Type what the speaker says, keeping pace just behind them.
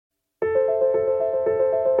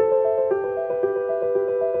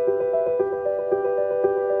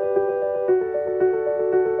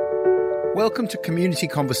Welcome to Community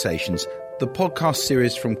Conversations, the podcast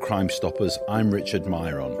series from Crime Stoppers. I'm Richard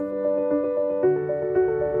Myron.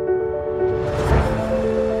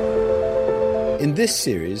 In this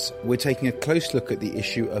series, we're taking a close look at the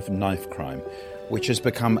issue of knife crime, which has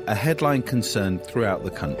become a headline concern throughout the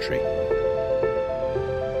country.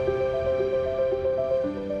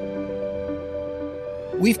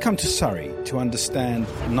 We've come to Surrey to understand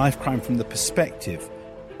knife crime from the perspective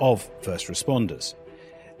of first responders.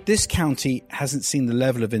 This county hasn't seen the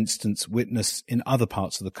level of incidents witnessed in other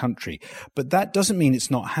parts of the country, but that doesn't mean it's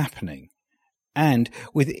not happening. And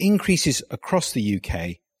with increases across the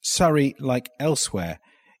UK, Surrey, like elsewhere,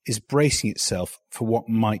 is bracing itself for what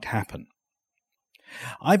might happen.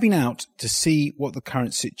 I've been out to see what the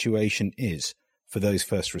current situation is for those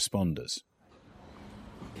first responders.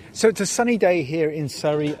 So it's a sunny day here in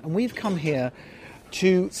Surrey, and we've come here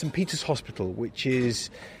to St Peter's Hospital, which is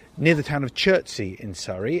near the town of Chertsey in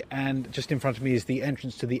Surrey, and just in front of me is the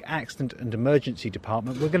entrance to the Accident and Emergency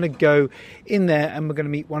Department. We're going to go in there and we're going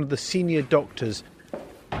to meet one of the senior doctors.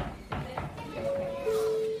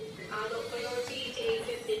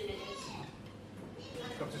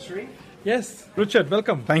 Dr. Sri? Yes, Richard,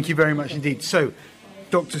 welcome. Thank you very much indeed. So,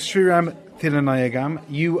 Dr. Sriram Thirunayagan,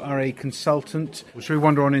 you are a consultant. Well, shall we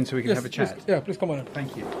wander on in so we can have a chat? Please come on.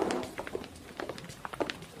 Thank you.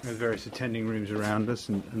 There's various attending rooms around us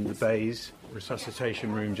and the bays,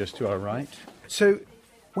 resuscitation room just to our right. So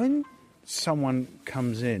when someone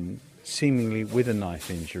comes in seemingly with a knife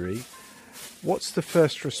injury, what's the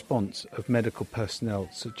first response of medical personnel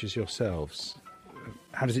such as yourselves?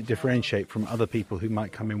 How does it differentiate from other people who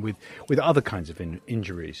might come in with other kinds of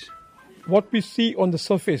injuries? What we see on the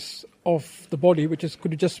surface of the body, which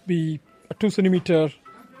could just be a 2 centimeter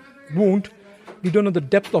wound, we don't know the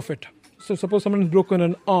depth of it. So suppose someone has broken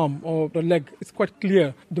an arm or a leg, it's quite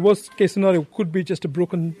clear. The worst case scenario could be just a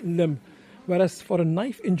broken limb. Whereas for a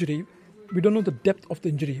knife injury, we don't know the depth of the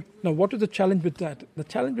injury. Now, what is the challenge with that? The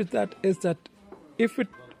challenge with that is that if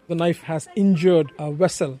the knife has injured a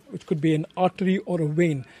vessel, which could be an artery or a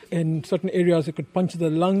vein, in certain areas it could puncture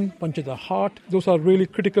the lung, puncture the heart. Those are really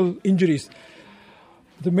critical injuries.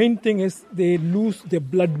 The main thing is they lose their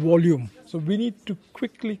blood volume. So we need to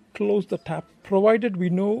quickly close the tap, provided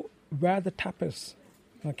we know where the tap is,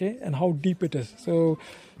 okay, and how deep it is. So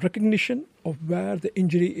recognition of where the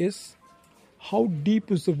injury is, how deep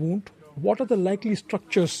is the wound, what are the likely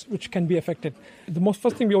structures which can be affected. The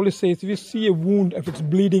first thing we always say is if you see a wound, if it's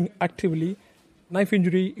bleeding actively, knife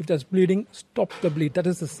injury, if there's bleeding, stop the bleed. That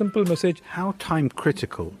is the simple message. How time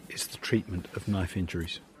critical is the treatment of knife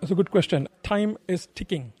injuries? That's a good question. Time is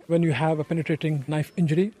ticking when you have a penetrating knife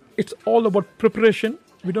injury. It's all about preparation.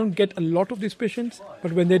 We don't get a lot of these patients,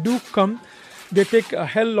 but when they do come, they take a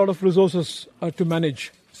hell lot of resources to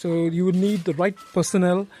manage. So you would need the right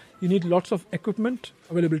personnel, you need lots of equipment,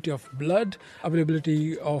 availability of blood,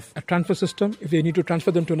 availability of a transfer system. If they need to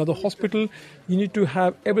transfer them to another hospital, you need to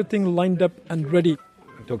have everything lined up and ready.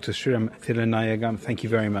 Dr. Sriram Thirunayagan, thank you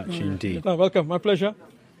very much indeed. Welcome, my pleasure.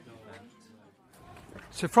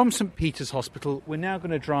 So from St Peter's Hospital, we're now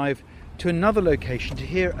going to drive to another location to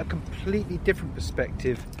hear a completely different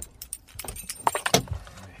perspective.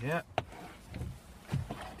 Here.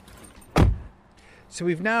 So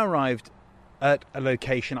we've now arrived at a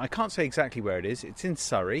location, I can't say exactly where it is, it's in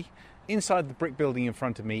Surrey. Inside the brick building in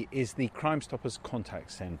front of me is the Crime Stoppers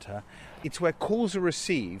contact centre. It's where calls are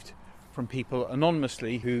received from people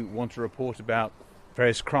anonymously who want to report about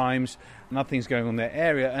various crimes and other things going on in their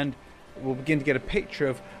area, and we'll begin to get a picture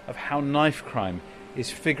of how knife crime is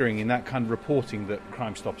figuring in that kind of reporting that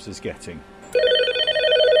Crime Stoppers is getting.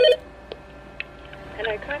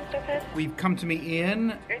 Hello, Crime Stoppers. We've come to meet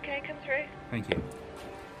Ian. Okay, come through. Thank you.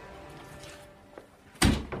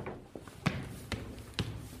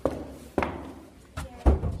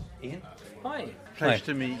 Ian? Hi. Pleasure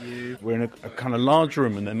to meet you. We're in a kind of large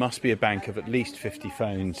room, and there must be a bank of at least 50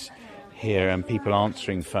 phones here and people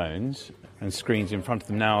answering phones and screens in front of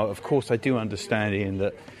them. Now, of course, I do understand, Ian,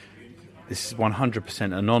 that this is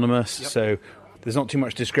 100% anonymous, so there's not too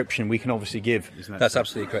much description we can obviously give. Isn't that That's so?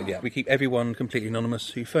 absolutely correct, yeah. We keep everyone completely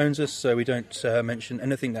anonymous who phones us, so we don't mention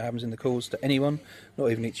anything that happens in the calls to anyone,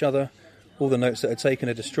 not even each other. All the notes that are taken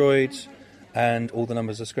are destroyed, and all the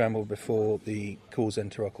numbers are scrambled before the calls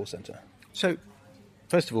enter our call centre. So,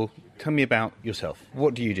 first of all, tell me about yourself.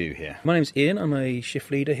 What do you do here? My name's Ian. I'm a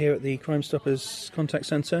shift leader here at the Crime Stoppers contact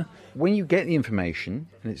centre. When you get the information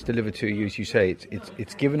and it's delivered to you, as you say,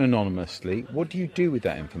 it's given anonymously, what do you do with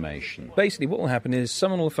that information? Basically, what will happen is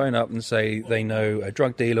someone will phone up and say they know a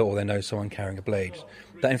drug dealer or they know someone carrying a blade.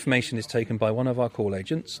 That information is taken by one of our call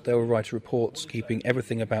agents. They will write a report keeping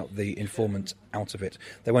everything about the informant out of it.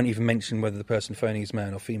 They won't even mention whether the person phoning is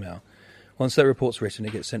man or female. Once that report's written,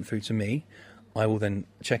 it gets sent through to me. I will then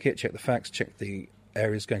check it, check the facts, check the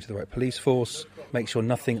areas going to the right police force, make sure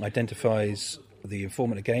nothing identifies the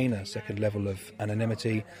informant again, a second level of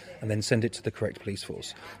anonymity, and then send it to the correct police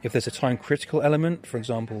force. If there's a time-critical element, for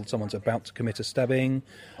example, someone's about to commit a stabbing,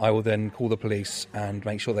 I will then call the police and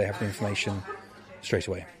make sure they have the information straight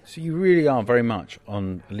away. So you really are very much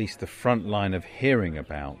on at least the front line of hearing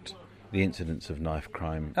about the incidents of knife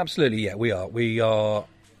crime. Absolutely, yeah, we are. We are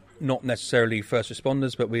not necessarily first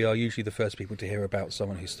responders, but we are usually the first people to hear about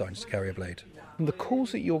someone who's starting to carry a blade. And the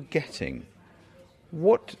calls that you're getting,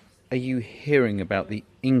 what are you hearing about the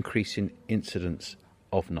increase in incidents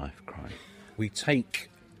of knife crime? We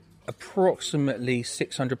take approximately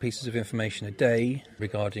 600 pieces of information a day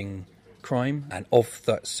regarding crime, and of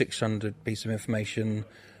that 600 pieces of information,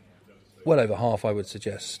 well over half, I would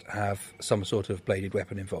suggest, have some sort of bladed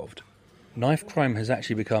weapon involved. Knife crime has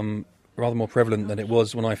actually become rather more prevalent than it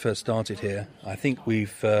was when I first started here. I think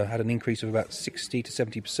we've had an increase of about 60 to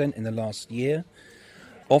 70% in the last year.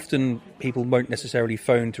 Often people won't necessarily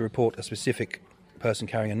phone to report a specific person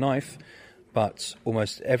carrying a knife, but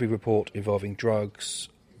almost every report involving drugs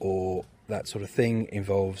or that sort of thing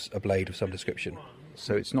involves a blade of some description.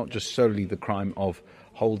 So it's not just solely the crime of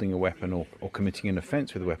holding a weapon or committing an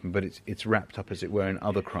offence with a weapon, but it's wrapped up, as it were, in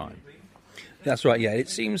other crime. That's right, yeah. It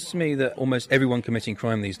seems to me that almost everyone committing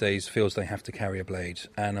crime these days feels they have to carry a blade,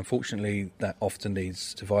 and unfortunately that often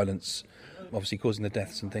leads to violence, obviously causing the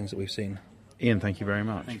deaths and things that we've seen. Ian, thank you very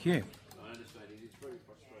much. Thank you.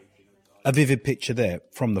 A vivid picture there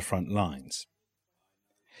from the front lines.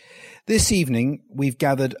 This evening, we've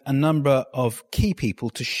gathered a number of key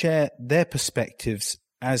people to share their perspectives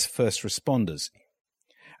as first responders.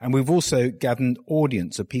 And we've also gathered an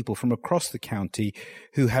audience of people from across the county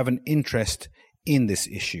who have an interest in this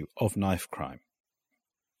issue of knife crime.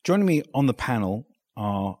 Joining me on the panel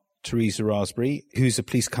are Teresa Raspberry, who's a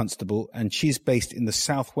police constable, and she's based in the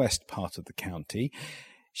southwest part of the county.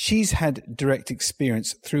 She's had direct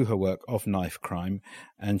experience through her work of knife crime,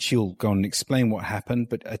 and she'll go on and explain what happened,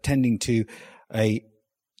 but attending to a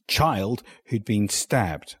child who'd been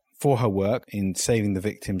stabbed. For her work in saving the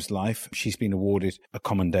victim's life, she's been awarded a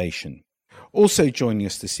commendation. Also joining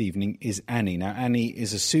us this evening is Annie. Now, Annie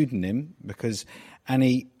is a pseudonym because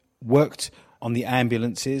Annie worked on the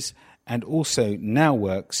ambulances and also now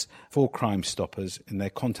works for Crime Stoppers in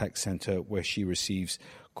their contact centre, where she receives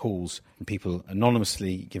calls from people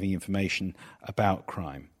anonymously giving information about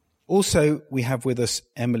crime. Also, we have with us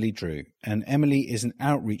Emily Drew, and Emily is an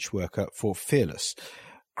outreach worker for Fearless,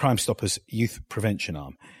 Crime Stoppers' youth prevention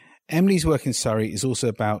arm. Emily's work in Surrey is also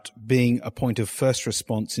about being a point of first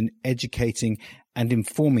response in educating and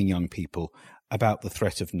informing young people about the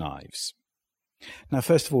threat of knives. Now,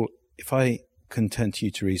 first of all, if I can turn to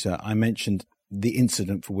you, Teresa, I mentioned the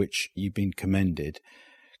incident for which you've been commended.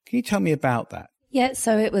 Can you tell me about that? Yeah,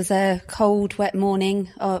 so it was a cold, wet evening,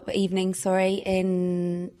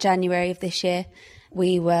 in January of this year.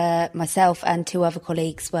 Myself and two other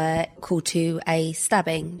colleagues were called to a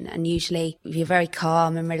stabbing, and usually you're very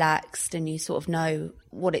calm and relaxed and you sort of know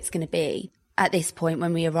what it's going to be. At this point,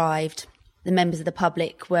 when we arrived, the members of the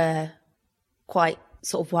public were quite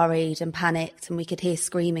sort of worried and panicked, and we could hear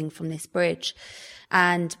screaming from this bridge.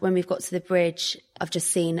 And when we've got to the bridge, I've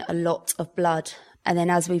just seen a lot of blood. And then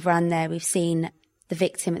as we've ran there, we've seen the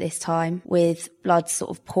victim at this time with blood sort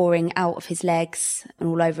of pouring out of his legs and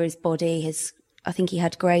all over his body. I think he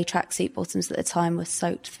had grey tracksuit bottoms at the time, were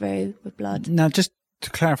soaked through with blood. Now, just to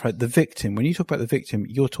clarify, the victim, when you talk about the victim,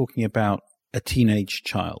 you're talking about a teenage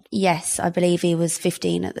child? Yes, I believe he was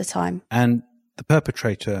 15 at the time. And the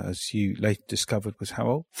perpetrator, as you later discovered, was how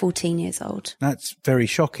old? 14 years old. That's very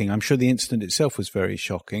shocking. I'm sure the incident itself was very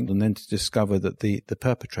shocking. And then to discover that the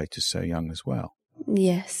perpetrator's so young as well.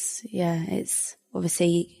 Yes, yeah, it's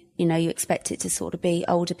obviously, you expect it to sort of be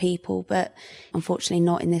older people, but unfortunately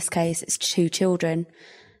not in this case. It's two children,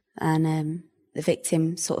 and the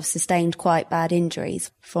victim sort of sustained quite bad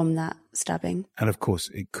injuries from that stabbing. And of course,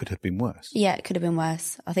 it could have been worse. Yeah, it could have been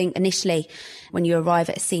worse. I think initially when you arrive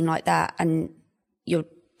at a scene like that and you're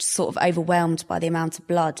sort of overwhelmed by the amount of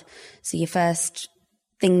blood, so your first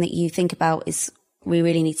thing that you think about is, we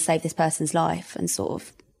really need to save this person's life, and sort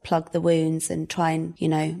of plug the wounds and try and,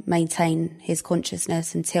 maintain his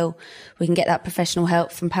consciousness until we can get that professional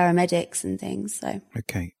help from paramedics and things. So.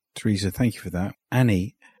 Okay, Teresa, thank you for that.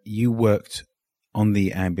 Annie, you worked on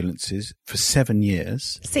the ambulances for 7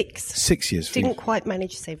 years. 6. 6 years. Didn't quite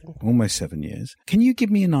manage 7. Almost 7 years. Can you give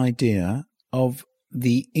me an idea of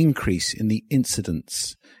the increase in the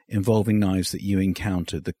incidents involving knives that you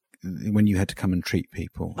encountered when you had to come and treat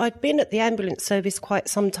people? I'd been at the ambulance service quite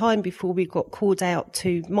some time before we got called out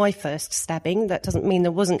to my first stabbing. That doesn't mean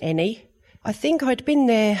there wasn't any. I think I'd been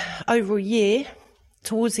there over a year.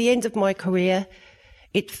 Towards the end of my career,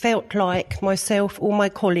 it felt like myself or my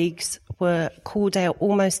colleagues were called out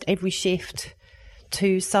almost every shift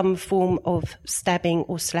to some form of stabbing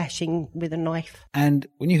or slashing with a knife. And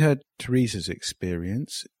when you heard Teresa's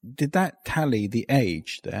experience, did that tally the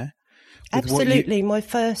age there? Absolutely. My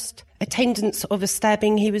first attendance of a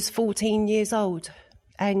stabbing, he was 14 years old.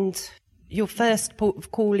 And your first port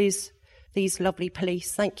of call is these lovely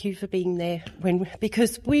police. Thank you for being there.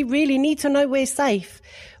 Because we really need to know we're safe.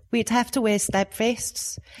 We'd have to wear stab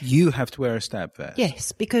vests. You have to wear a stab vest?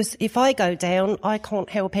 Yes, because if I go down, I can't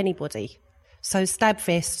help anybody. So stab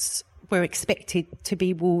vests were expected to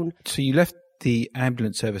be worn. So you left the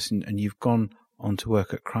ambulance service and you've gone on to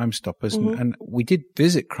work at Crime Stoppers. Mm-hmm. And we did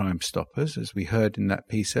visit Crime Stoppers, as we heard in that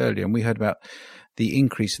piece earlier, and we heard about the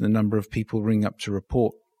increase in the number of people ringing up to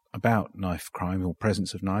report about knife crime or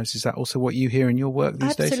presence of knives. Is that also what you hear in your work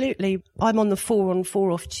these days? Absolutely. I'm on the 4-on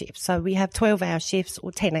 4-off shift, so we have 12-hour shifts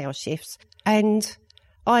or 10-hour shifts. And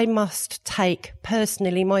I must take,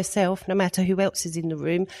 personally myself, no matter who else is in the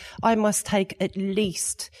room, I must take at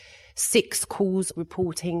least 6 calls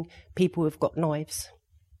reporting people who've got knives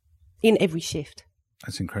in every shift.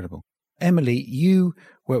 That's incredible. Emily, you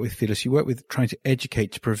work with Fearless. You work with trying to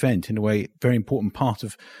educate to prevent, in a way, very important part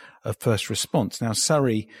of first response. Now,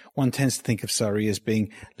 Surrey, one tends to think of Surrey as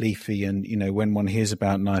being leafy, and, you know, when one hears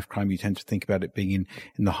about knife crime, you tend to think about it being in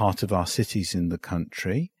the heart of our cities in the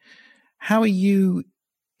country. How are you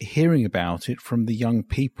hearing about it from the young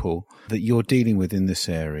people that you're dealing with in this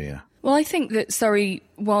area? Well, I think that Surrey,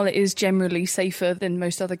 while it is generally safer than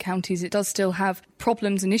most other counties, it does still have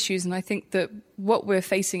problems and issues. And I think that what we're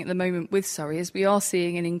facing at the moment with Surrey is we are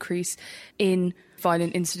seeing an increase in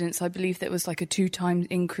violent incidents. I believe there was like a 2-time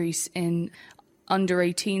increase in under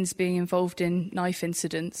 18s being involved in knife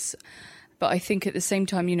incidents. But I think at the same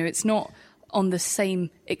time, you know, it's not on the same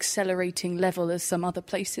accelerating level as some other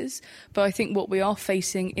places. But I think what we are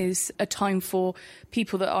facing is a time for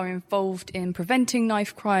people that are involved in preventing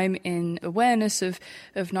knife crime, in awareness of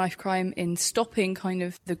knife crime, in stopping kind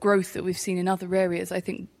of the growth that we've seen in other areas. I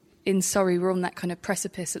think in Surrey, we're on that kind of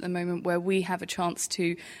precipice at the moment where we have a chance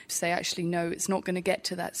to say, actually, no, it's not going to get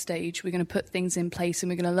to that stage. We're going to put things in place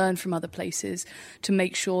and we're going to learn from other places to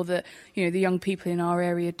make sure that, you know, the young people in our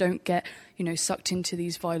area don't get, you know, sucked into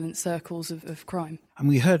these violent circles of crime. And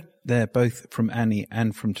we heard there both from Annie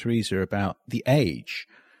and from Teresa about the age,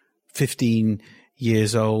 15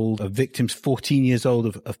 years old, of victims, 14 years old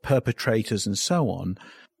of perpetrators and so on.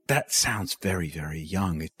 That sounds very, very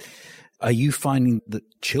young. Are you finding that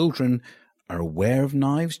children are aware of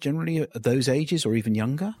knives generally at those ages or even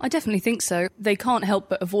younger? I definitely think so. They can't help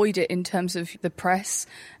but avoid it in terms of the press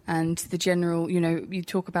and the general, you know, you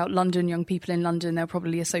talk about London, young people in London, they'll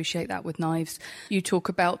probably associate that with knives. You talk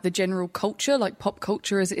about the general culture, like pop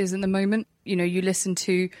culture as it is in the moment. You know, you listen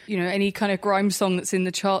to, you know, any kind of grime song that's in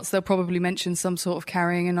the charts, they'll probably mention some sort of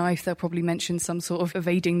carrying a knife. They'll probably mention some sort of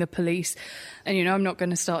evading the police. And, you know, I'm not going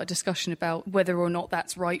to start a discussion about whether or not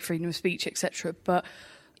that's right, freedom of speech, etc. But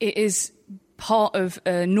it is part of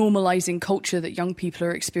a normalising culture that young people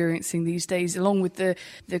are experiencing these days, along with the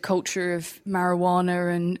culture of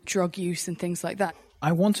marijuana and drug use and things like that.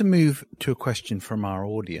 I want to move to a question from our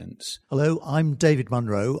audience. Hello, I'm David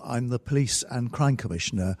Munro. I'm the Police and Crime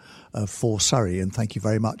Commissioner for Surrey, and thank you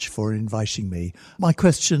very much for inviting me. My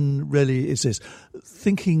question really is this: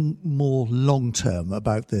 thinking more long-term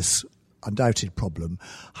about this undoubted problem,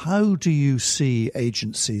 how do you see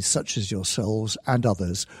agencies such as yourselves and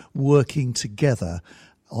others working together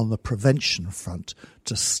on the prevention front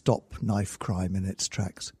to stop knife crime in its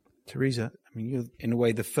tracks? Teresa, I mean, you're in a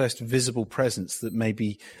way the first visible presence that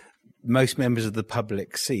maybe most members of the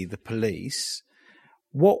public see, the police.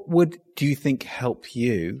 What do you think help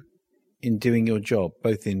you in doing your job,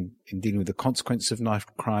 both in dealing with the consequences of knife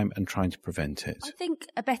crime and trying to prevent it? I think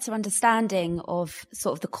a better understanding of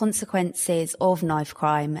sort of the consequences of knife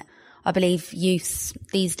crime. I believe youths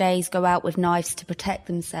these days go out with knives to protect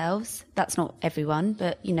themselves. That's not everyone,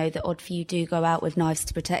 but, you know, the odd few do go out with knives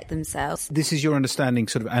to protect themselves. This is your understanding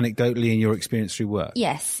sort of anecdotally in your experience through work?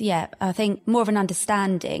 Yes, yeah. I think more of an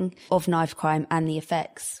understanding of knife crime and the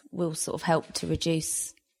effects will sort of help to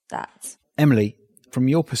reduce that. Emily, from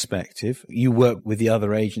your perspective, you work with the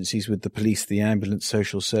other agencies, with the police, the ambulance,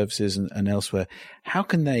 social services and elsewhere. How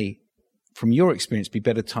can they, from your experience, be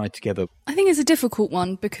better tied together? I think it's a difficult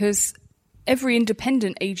one because every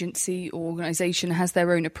independent agency or organisation has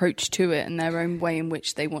their own approach to it and their own way in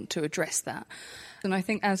which they want to address that. And I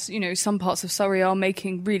think, as you know, some parts of Surrey are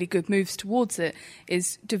making really good moves towards it,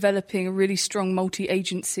 is developing a really strong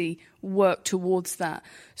multi-agency work towards that.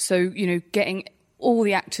 So, you know, getting all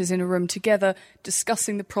the actors in a room together,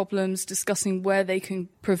 discussing the problems, discussing where they can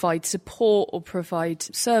provide support or provide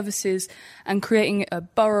services, and creating a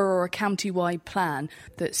borough or a county-wide plan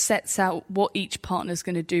that sets out what each partner's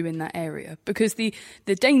going to do in that area. Because the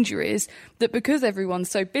danger is that because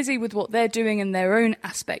everyone's so busy with what they're doing and their own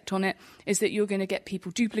aspect on it, is that you're going to get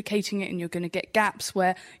people duplicating it and you're going to get gaps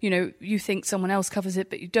where, you know, you think someone else covers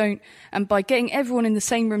it but you don't. And by getting everyone in the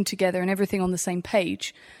same room together and everything on the same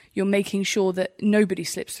page, you're making sure that nobody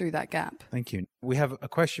slips through that gap. Thank you. We have a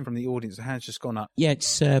question from the audience. The hand's just gone up. Yeah,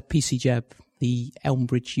 it's PC Jeb, the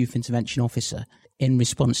Elmbridge Youth Intervention Officer. In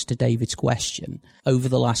response to David's question, over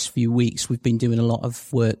the last few weeks, we've been doing a lot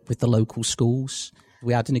of work with the local schools.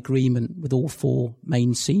 We had an agreement with all 4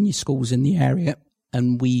 main senior schools in the area,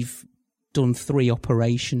 and we've done 3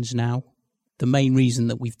 operations now. The main reason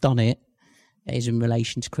that we've done it is in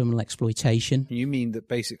relation to criminal exploitation. You mean that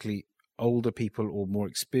basically older people or more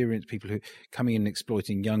experienced people who coming in and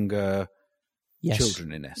exploiting younger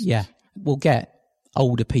children, in essence? Yeah. We'll get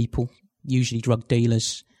older people, usually drug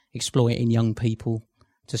dealers, exploiting young people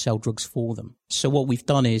to sell drugs for them. So what we've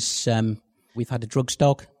done is we've had a drugs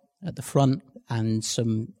dog at the front and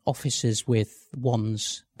some officers with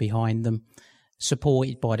wands behind them,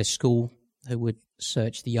 supported by the school, who would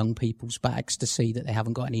search the young people's bags to see that they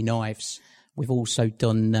haven't got any knives. We've also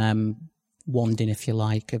done wanding, if you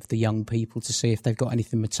like, of the young people to see if they've got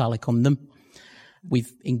anything metallic on them.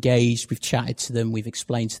 We've engaged, we've chatted to them, we've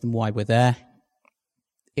explained to them why we're there.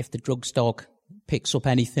 If the drugs dog picks up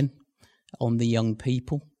anything on the young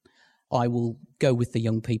people, I will go with the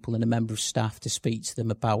young people and a member of staff to speak to them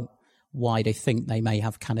about why they think they may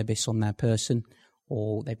have cannabis on their person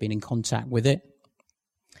or they've been in contact with it.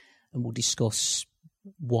 And we'll discuss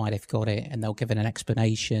why they've got it and they'll give it an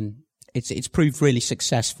explanation. It's proved really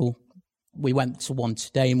successful. We went to one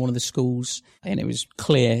today in one of the schools and it was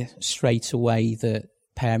clear straight away that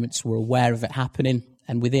parents were aware of it happening.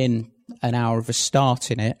 And within an hour of us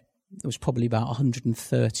starting it, there was probably about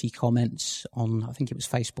 130 comments on, I think it was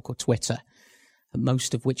Facebook or Twitter,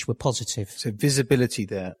 most of which were positive. So visibility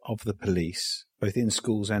there of the police, both in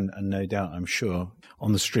schools and no doubt, I'm sure,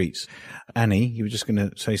 on the streets. Annie, you were just going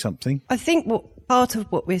to say something? I think part of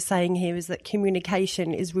what we're saying here is that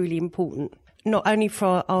communication is really important, not only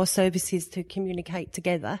for our services to communicate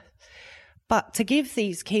together, but to give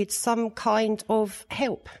these kids some kind of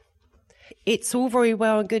help. It's all very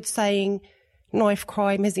well and good saying knife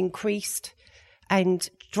crime has increased and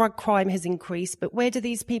drug crime has increased, but where do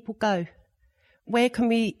these people go? Where can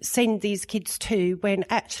we send these kids to when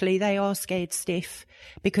actually they are scared stiff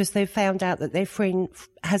because they've found out that their friend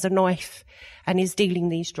has a knife and is dealing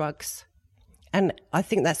these drugs? And I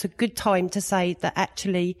think that's a good time to say that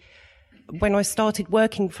actually, when I started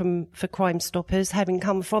working for Crime Stoppers, having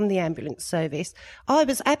come from the ambulance service, I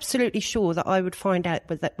was absolutely sure that I would find out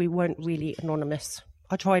that we weren't really anonymous.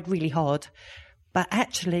 I tried really hard, but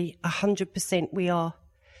actually 100% we are.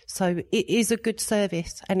 So it is a good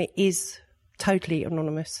service and it is totally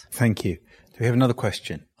anonymous. Thank you. Do we have another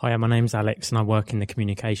question? Hi, my name's Alex and I work in the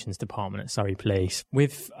communications department at Surrey Police.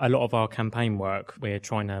 With a lot of our campaign work, we're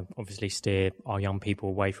trying to obviously steer our young people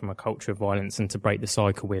away from a culture of violence and to break the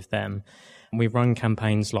cycle with them. We've run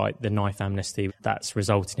campaigns like the Knife Amnesty that's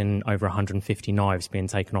resulted in over 150 knives being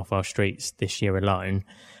taken off our streets this year alone.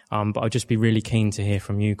 But I'd just be really keen to hear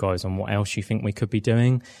from you guys on what else you think we could be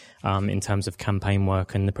doing in terms of campaign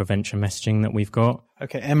work and the prevention messaging that we've got.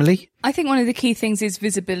 Okay, Emily? I think one of the key things is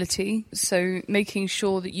visibility. So making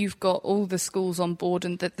sure that you've got all the schools on board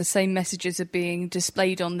and that the same messages are being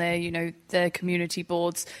displayed on their community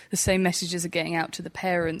boards, the same messages are getting out to the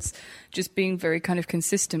parents, just being very kind of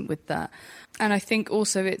consistent with that. And I think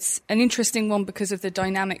also it's an interesting one because of the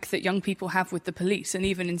dynamic that young people have with the police and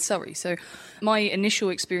even in Surrey. So my initial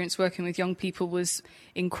experience working with young people was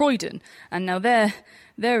in Croydon, and now their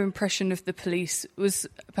impression of the police was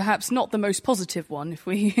perhaps not the most positive one, if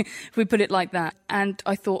we put it like that. And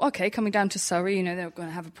I thought, okay, coming down to Surrey, they're going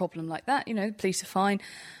to have a problem like that. The police are fine.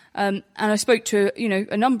 And I spoke to,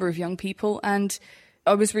 a number of young people, and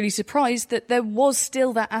I was really surprised that there was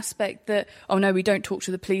still that aspect that, oh no, we don't talk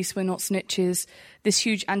to the police, we're not snitches. This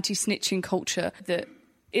huge anti-snitching culture that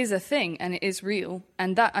is a thing and it is real.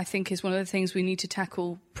 And that, I think, is one of the things we need to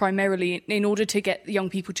tackle primarily in order to get young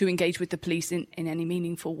people to engage with the police in any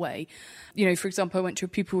meaningful way. For example, I went to a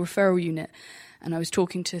pupil referral unit and I was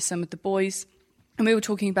talking to some of the boys, And we were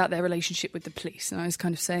talking about their relationship with the police. And I was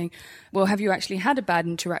kind of saying, well, have you actually had a bad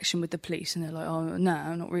interaction with the police? And they're like, oh,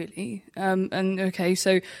 no, not really. And okay,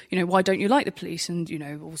 so, why don't you like the police? And,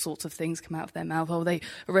 all sorts of things come out of their mouth. Oh, they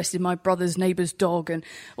arrested my brother's neighbour's dog and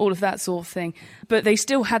all of that sort of thing. But they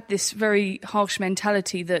still had this very harsh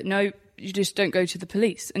mentality that, no, you just don't go to the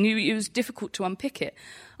police. And it was difficult to unpick it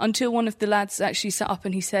until one of the lads actually sat up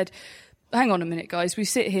and he said, hang on a minute, guys, we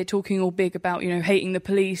sit here talking all big about, hating the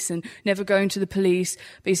police and never going to the police.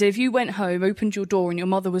 But he said, if you went home, opened your door and your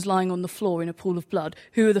mother was lying on the floor in a pool of blood,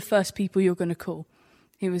 who are the first people you're going to call?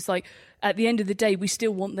 He was like, at the end of the day, we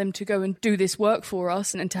still want them to go and do this work for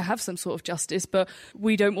us and to have some sort of justice, but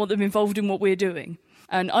we don't want them involved in what we're doing.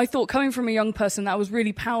 And I thought, coming from a young person, that was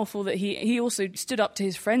really powerful, that he also stood up to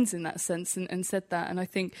his friends in that sense and said that. And I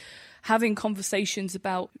think having conversations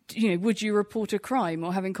about, would you report a crime,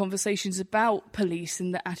 or having conversations about police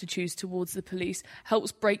and the attitudes towards the police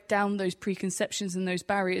helps break down those preconceptions and those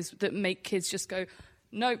barriers that make kids just go,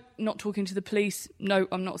 no, not talking to the police. No,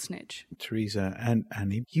 I'm not a snitch. Teresa and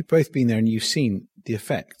Annie, you've both been there and you've seen the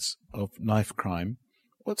effects of knife crime.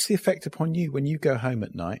 What's the effect upon you when you go home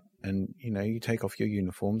at night and, you take off your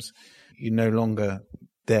uniforms, you're no longer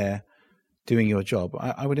there doing your job?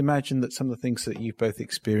 I would imagine that some of the things that you've both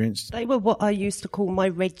experienced... They were what I used to call my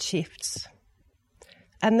red shifts.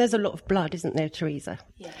 And there's a lot of blood, isn't there, Teresa?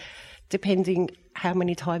 Yeah. Depending how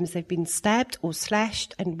many times they've been stabbed or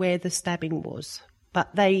slashed and where the stabbing was.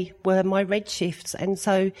 But they were my red shifts. And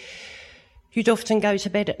so you'd often go to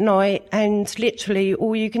bed at night and literally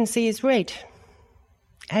all you can see is red.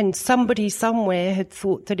 And somebody somewhere had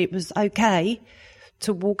thought that it was okay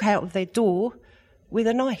to walk out of their door with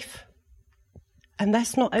a knife. And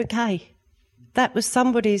that's not okay. That was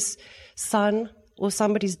somebody's son or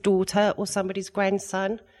somebody's daughter or somebody's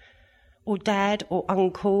grandson or dad or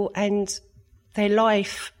uncle, and their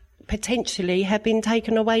life potentially had been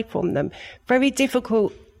taken away from them. Very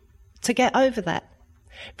difficult to get over that.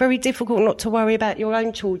 Very difficult not to worry about your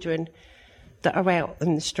own children that are out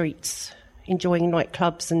in the streets enjoying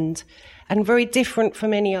nightclubs, and very different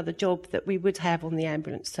from any other job that we would have on the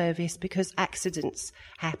ambulance service, because accidents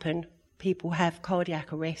happen. People have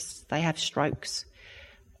cardiac arrests, they have strokes.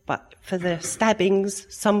 But for the stabbings,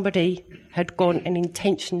 somebody had gone and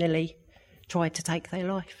intentionally tried to take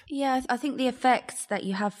their life. Yeah, I think the effects that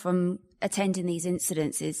you have from attending these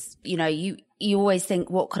incidents is, you always think,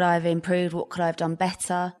 what could I have improved? What could I have done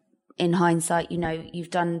better? In hindsight, you've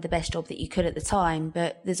done the best job that you could at the time,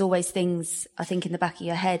 but there's always things, I think, in the back of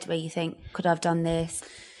your head where you think, could I have done this?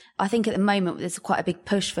 I think at the moment there's quite a big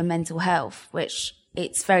push for mental health, which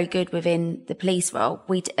it's very good within the police role.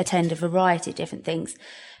 We attend a variety of different things,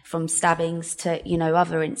 from stabbings to,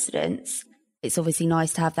 other incidents. It's obviously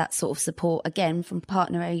nice to have that sort of support, again, from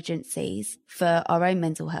partner agencies for our own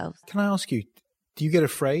mental health. Can I ask you, do you get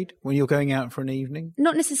afraid when you're going out for an evening?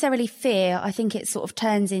 Not necessarily fear. I think it sort of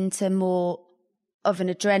turns into more of an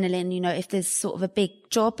adrenaline, if there's sort of a big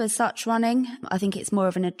job as such running. I think it's more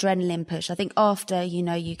of an adrenaline push. I think after,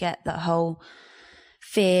 you get that whole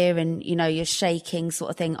fear and, you're shaking sort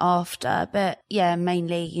of thing after. But yeah,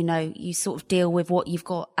 mainly, you sort of deal with what you've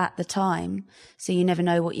got at the time. So you never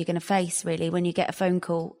know what you're going to face, really. When you get a phone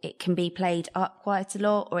call, it can be played up quite a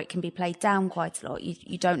lot or it can be played down quite a lot.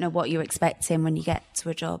 You don't know what you're expecting when you get to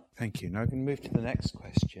a job. Thank you. Now I can move to the next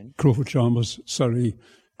question. Crawford Chalmers, Surrey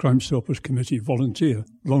Crime Stoppers Committee volunteer.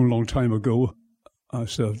 Long time ago, I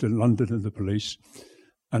served in London in the police.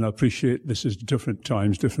 And I appreciate this is different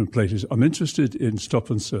times, different places. I'm interested in stop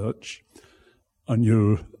and search and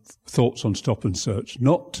your thoughts on stop and search.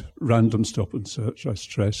 Not random stop and search, I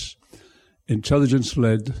stress.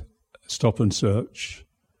 Intelligence-led stop and search.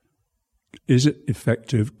 Is it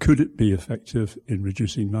effective? Could it be effective in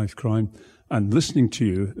reducing knife crime? And listening to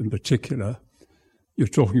you in particular, you're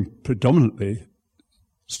talking predominantly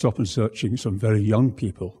stop and searching some very young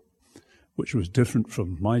people, which was different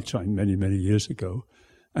from my time many, many years ago.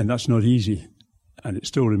 And that's not easy, and it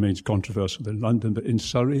still remains controversial in London. But in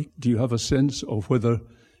Surrey, do you have a sense of whether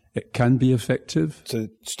it can be effective? So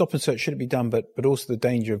stop and search should be done, but also the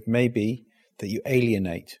danger of maybe that you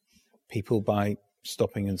alienate people by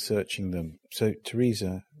stopping and searching them. So,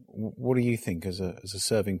 Teresa, what do you think as a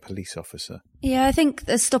serving police officer? Yeah, I think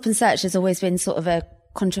the stop and search has always been sort of a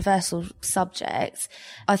controversial subject.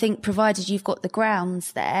 I think provided you've got the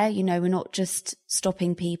grounds there, we're not just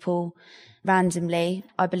stopping people randomly.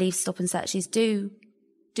 I believe stop and searches do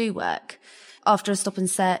work. After a stop and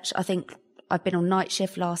search, I think I've been on night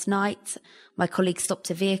shift last night. My colleague stopped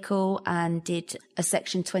a vehicle and did a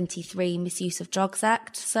Section 23 Misuse of Drugs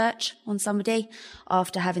Act search on somebody.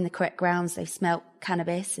 After having the correct grounds, they've smelt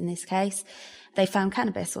cannabis in this case. They found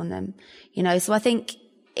cannabis on them, so I think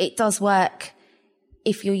it does work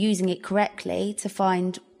if you're using it correctly to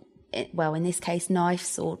find, well, in this case,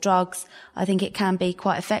 knives or drugs. I think it can be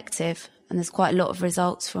quite effective. And there's quite a lot of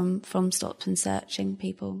results from stop and searching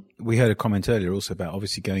people. We heard a comment earlier also about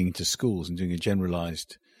obviously going into schools and doing a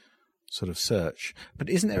generalised sort of search. But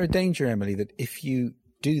isn't there a danger, Emily, that if you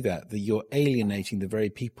do that you're alienating the very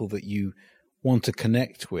people that you want to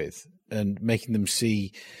connect with and making them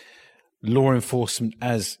see law enforcement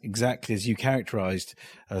as exactly as you characterised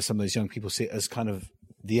some of those young people see it as kind of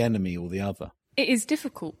the enemy or the other? It is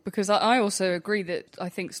difficult because I also agree that I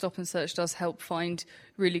think stop and search does help find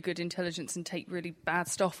really good intelligence and take really bad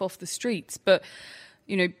stuff off the streets. But,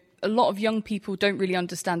 a lot of young people don't really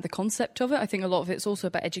understand the concept of it. I think a lot of it's also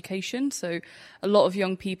about education. So a lot of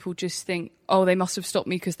young people just think, oh, they must have stopped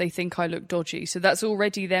me because they think I look dodgy. So that's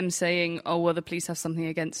already them saying, oh, well, the police have something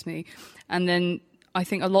against me. And then I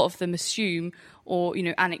think a lot of them assume or,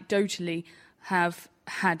 anecdotally have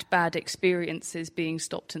had bad experiences being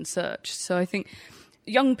stopped and searched. So I think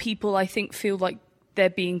young people, feel like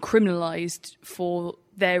they're being criminalised for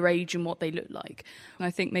their age and what they look like. And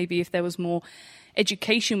I think maybe if there was more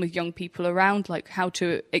education with young people around like how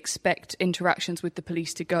to expect interactions with the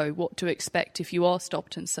police to go, what to expect if you are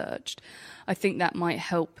stopped and searched, I think that might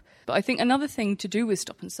help. But I think another thing to do with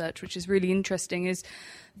stop and search, which is really interesting, is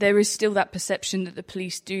there is still that perception that the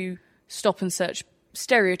police do stop and search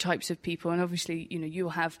stereotypes of people, and obviously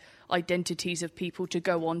you'll have identities of people to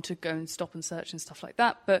go and stop and search and stuff like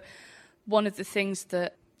that. But one of the things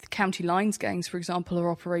that the county lines gangs, for example, are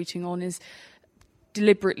operating on is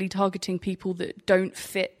deliberately targeting people that don't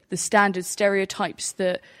fit the standard stereotypes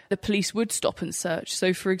that the police would stop and search.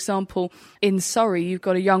 So for example, in Surrey you've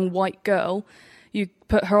got a young white girl, you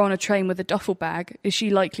put her on a train with a duffel bag, is she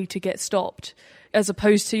likely to get stopped? As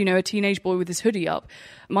opposed to, a teenage boy with his hoodie up.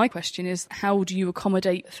 My question is, how do you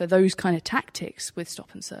accommodate for those kind of tactics with stop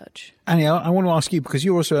and search? Annie, I want to ask you, because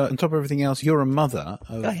you're also, on top of everything else, you're a mother.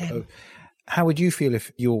 How would you feel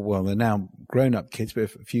if they're now grown-up kids, but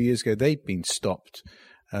a few years ago they'd been stopped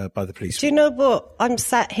by the police? Do you know what? I'm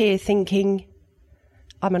sat here thinking,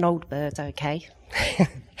 I'm an old bird, okay?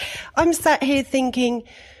 I'm sat here thinking,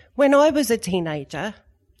 when I was a teenager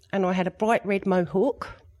and I had a bright red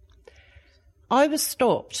mohawk, I was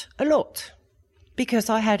stopped a lot because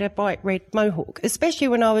I had a bright red mohawk, especially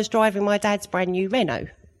when I was driving my dad's brand new Renault,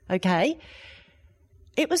 okay?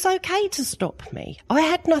 It was okay to stop me. I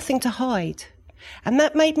had nothing to hide. And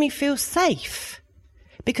that made me feel safe.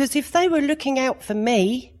 Because if they were looking out for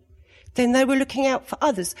me, then they were looking out for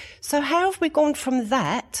others. So how have we gone from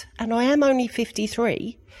that, and I am only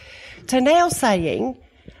 53, to now saying,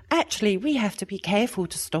 actually, we have to be careful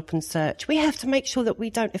to stop and search. We have to make sure that we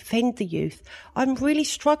don't offend the youth. I'm really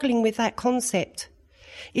struggling with that concept.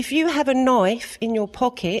 If you have a knife in your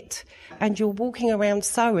pocket and you're walking around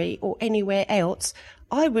Surrey or anywhere else,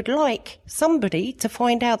 I would like somebody to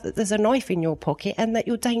find out that there's a knife in your pocket and that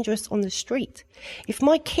you're dangerous on the street. If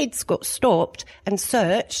my kids got stopped and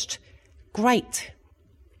searched, great.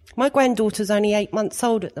 My granddaughter's only 8 months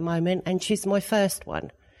old at the moment and she's my first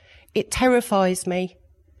one. It terrifies me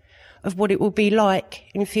of what it will be like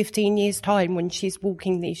in 15 years' time when she's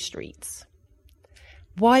walking these streets.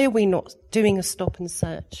 Why are we not doing a stop and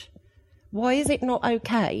search? Why is it not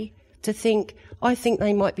okay to think, I think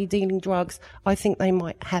they might be dealing drugs, I think they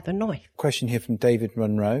might have a knife? Question here from David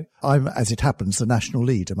Munro. I'm, as it happens, the national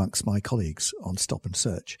lead amongst my colleagues on stop and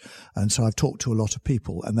search. And so I've talked to a lot of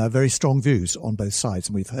people, and there are very strong views on both sides,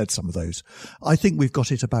 and we've heard some of those. I think we've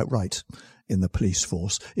got it about right in the police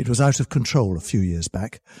force. It was out of control a few years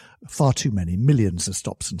back. Far too many, millions of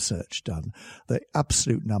stops and search done. The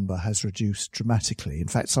absolute number has reduced dramatically. In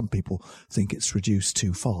fact, some people think it's reduced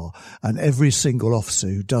too far. And every single officer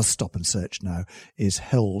who does stop and search now is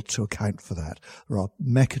held to account for that. There are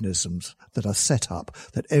mechanisms that are set up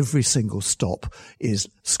that every single stop is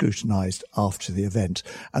scrutinised after the event.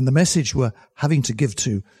 And the message we're having to give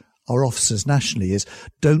to our officers nationally is,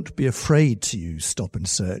 don't be afraid to use stop and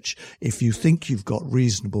search. If you think you've got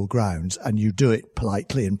reasonable grounds and you do it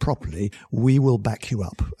politely and properly, we will back you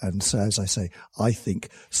up. And so, as I say, I think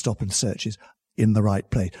stop and search is in the right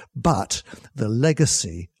place. But the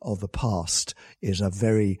legacy of the past is a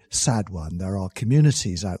very sad one. There are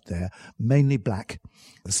communities out there, mainly black,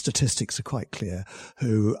 the statistics are quite clear,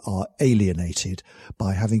 who are alienated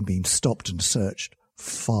by having been stopped and searched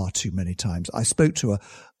far too many times. I spoke to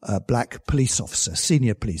a black police officer,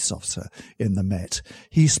 senior police officer in the Met.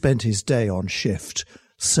 He spent his day on shift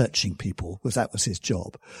searching people, because that was his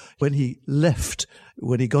job. When he left,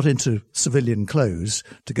 when he got into civilian clothes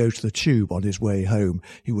to go to the tube on his way home,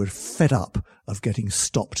 he was fed up of getting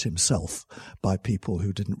stopped himself by people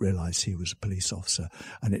who didn't realise he was a police officer.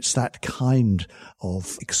 And it's that kind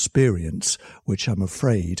of experience which I'm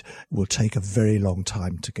afraid will take a very long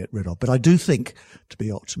time to get rid of. But I do think, to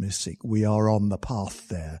be optimistic, we are on the path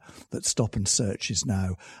there, that stop and search is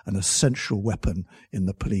now an essential weapon in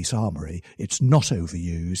the police armoury. It's not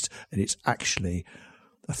overused, and it's actually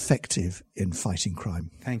effective in fighting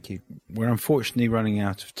crime. Thank you. We're unfortunately running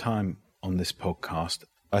out of time on this podcast.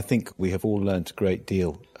 I think we have all learned a great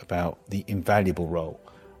deal about the invaluable role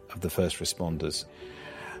of the first responders.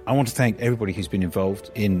 I want to thank everybody who's been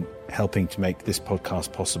involved in helping to make this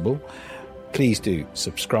podcast possible. Please do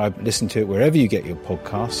subscribe, listen to it wherever you get your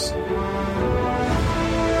podcasts.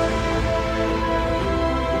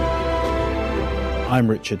 I'm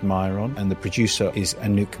Richard Myron, and the producer is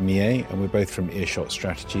Anouk Millet, and we're both from Earshot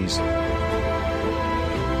Strategies.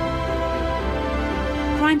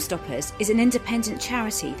 Crime Stoppers is an independent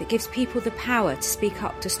charity that gives people the power to speak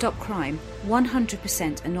up to stop crime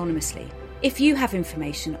 100% anonymously. If you have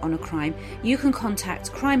information on a crime, you can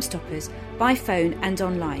contact Crime Stoppers by phone and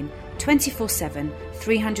online 24/7,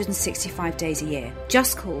 365 days a year.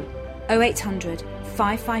 Just call 0800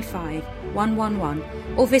 555 111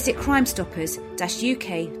 or visit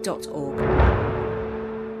crimestoppers-uk.org.